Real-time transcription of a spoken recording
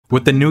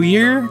With the new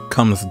year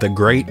comes the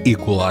great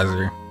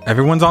equalizer.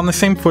 Everyone's on the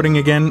same footing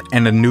again,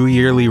 and a new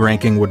yearly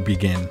ranking would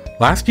begin.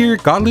 Last year,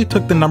 Godly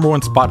took the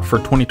 #1 spot for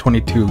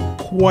 2022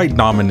 quite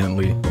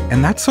dominantly,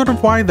 and that's sort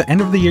of why the end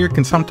of the year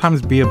can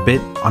sometimes be a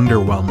bit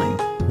underwhelming.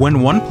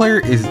 When one player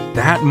is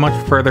that much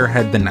further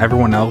ahead than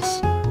everyone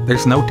else,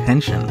 there's no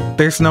tension.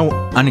 There's no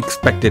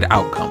unexpected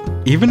outcome.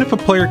 Even if a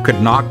player could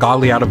knock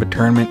Godly out of a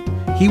tournament,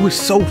 he was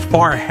so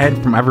far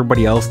ahead from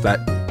everybody else that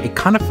it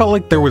kind of felt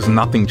like there was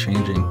nothing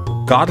changing.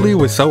 Godly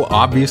was so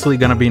obviously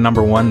gonna be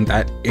 #1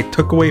 that it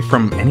took away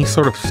from any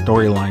sort of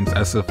storylines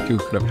SF2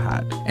 could have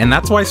had. And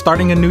that's why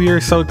starting a new year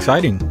is so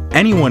exciting.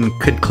 Anyone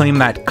could claim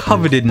that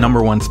coveted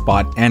 #1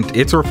 spot, and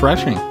it's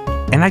refreshing.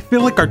 And I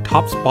feel like our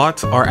top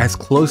spots are as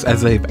close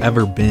as they've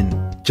ever been.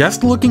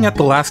 Just looking at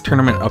the last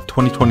tournament of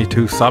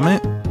 2022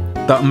 Summit,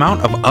 the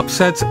amount of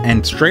upsets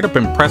and straight up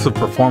impressive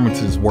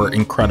performances were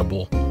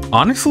incredible.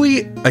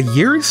 Honestly, a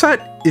year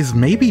reset is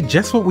maybe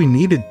just what we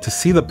needed to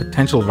see the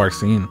potential of our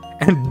scene.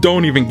 And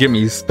don't even get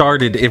me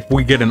started if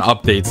we get an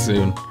update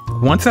soon.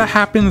 Once that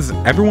happens,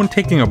 everyone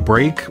taking a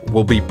break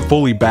will be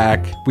fully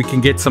back. We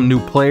can get some new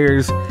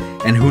players,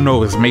 and who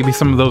knows, maybe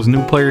some of those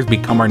new players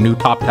become our new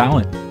top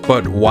talent.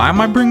 But why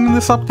am I bringing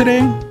this up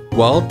today?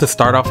 Well, to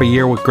start off a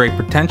year with great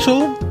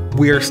potential,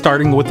 we are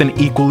starting with an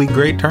equally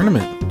great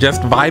tournament.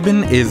 Just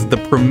Vibin' is the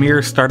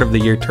premier start of the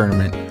year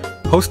tournament.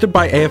 Hosted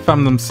by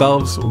AFM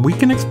themselves, we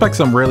can expect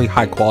some really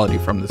high quality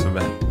from this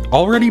event.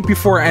 Already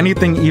before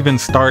anything even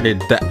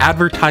started, the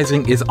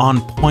advertising is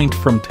on point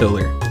from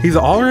Tiller. He's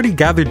already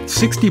gathered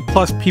 60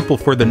 plus people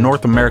for the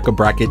North America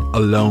bracket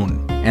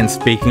alone. And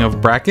speaking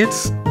of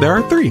brackets, there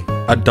are 3.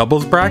 A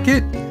doubles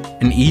bracket,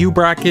 an EU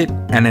bracket,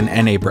 and an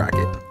NA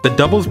bracket. The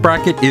doubles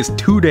bracket is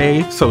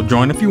today, so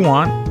join if you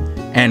want,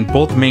 and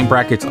both main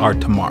brackets are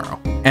tomorrow.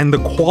 And the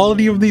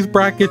quality of these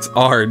brackets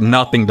are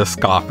nothing to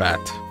scoff at.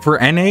 For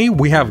NA,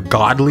 we have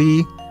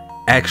Godly,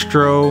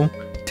 Extro,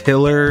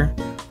 Tiller,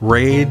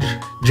 Rage,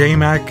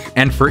 JMac,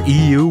 and for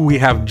EU, we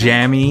have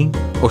Jammy,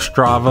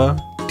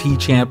 Ostrava,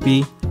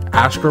 T-Champy,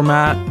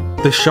 Astromat.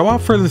 The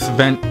showout for this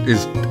event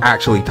is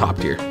actually top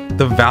tier.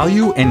 The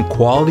value and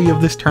quality of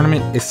this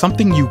tournament is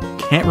something you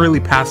can't really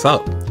pass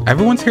up.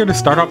 Everyone's here to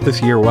start off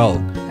this year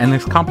well, and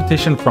there's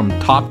competition from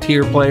top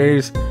tier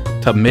players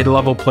to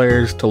mid-level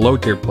players to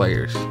low-tier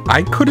players.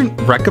 I couldn't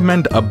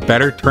recommend a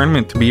better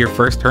tournament to be your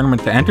first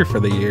tournament to enter for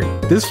the year.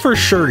 This is for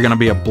sure gonna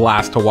be a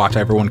blast to watch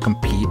everyone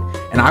compete,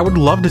 and I would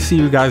love to see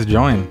you guys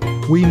join.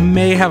 We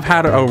may have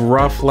had a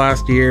rough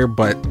last year,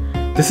 but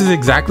this is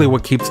exactly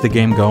what keeps the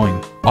game going.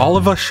 All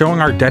of us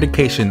showing our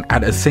dedication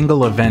at a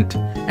single event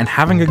and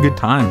having a good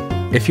time.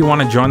 If you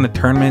want to join the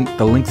tournament,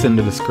 the link's in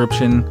the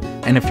description,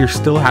 and if you're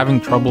still having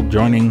trouble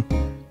joining,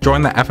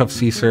 join the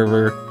FFC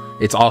server.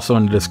 It's also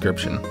in the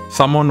description.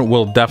 Someone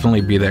will definitely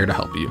be there to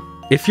help you.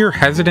 If you're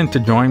hesitant to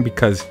join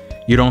because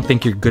you don't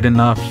think you're good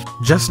enough,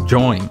 just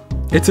join.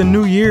 It's a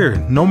new year,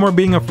 no more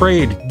being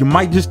afraid. You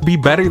might just be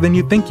better than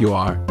you think you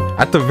are.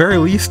 At the very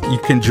least, you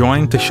can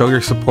join to show your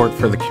support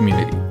for the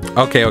community.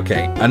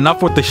 Okay,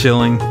 enough with the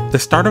shilling. The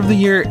start of the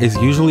year is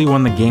usually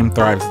when the game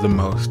thrives the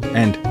most,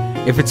 and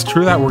if it's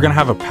true that we're gonna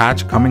have a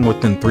patch coming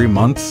within 3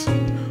 months,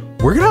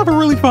 we're gonna have a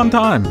really fun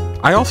time.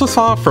 I also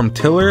saw from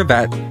Tiller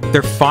that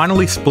they're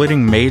finally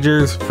splitting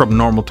majors from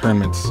normal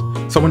tournaments.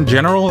 So in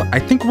general, I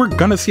think we're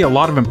gonna see a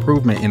lot of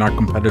improvement in our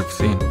competitive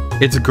scene.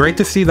 It's great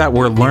to see that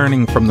we're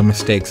learning from the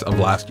mistakes of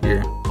last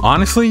year.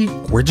 Honestly,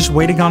 we're just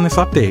waiting on this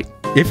update.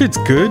 If it's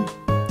good,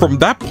 from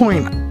that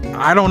point,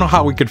 I don't know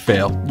how we could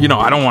fail. You know,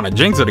 I don't want to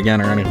jinx it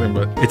again or anything,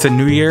 but it's a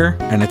new year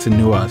and it's a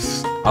new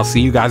us. I'll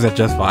see you guys at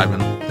Just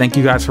Vibin'. Thank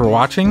you guys for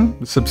watching.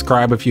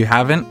 Subscribe if you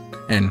haven't,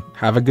 and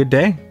have a good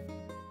day.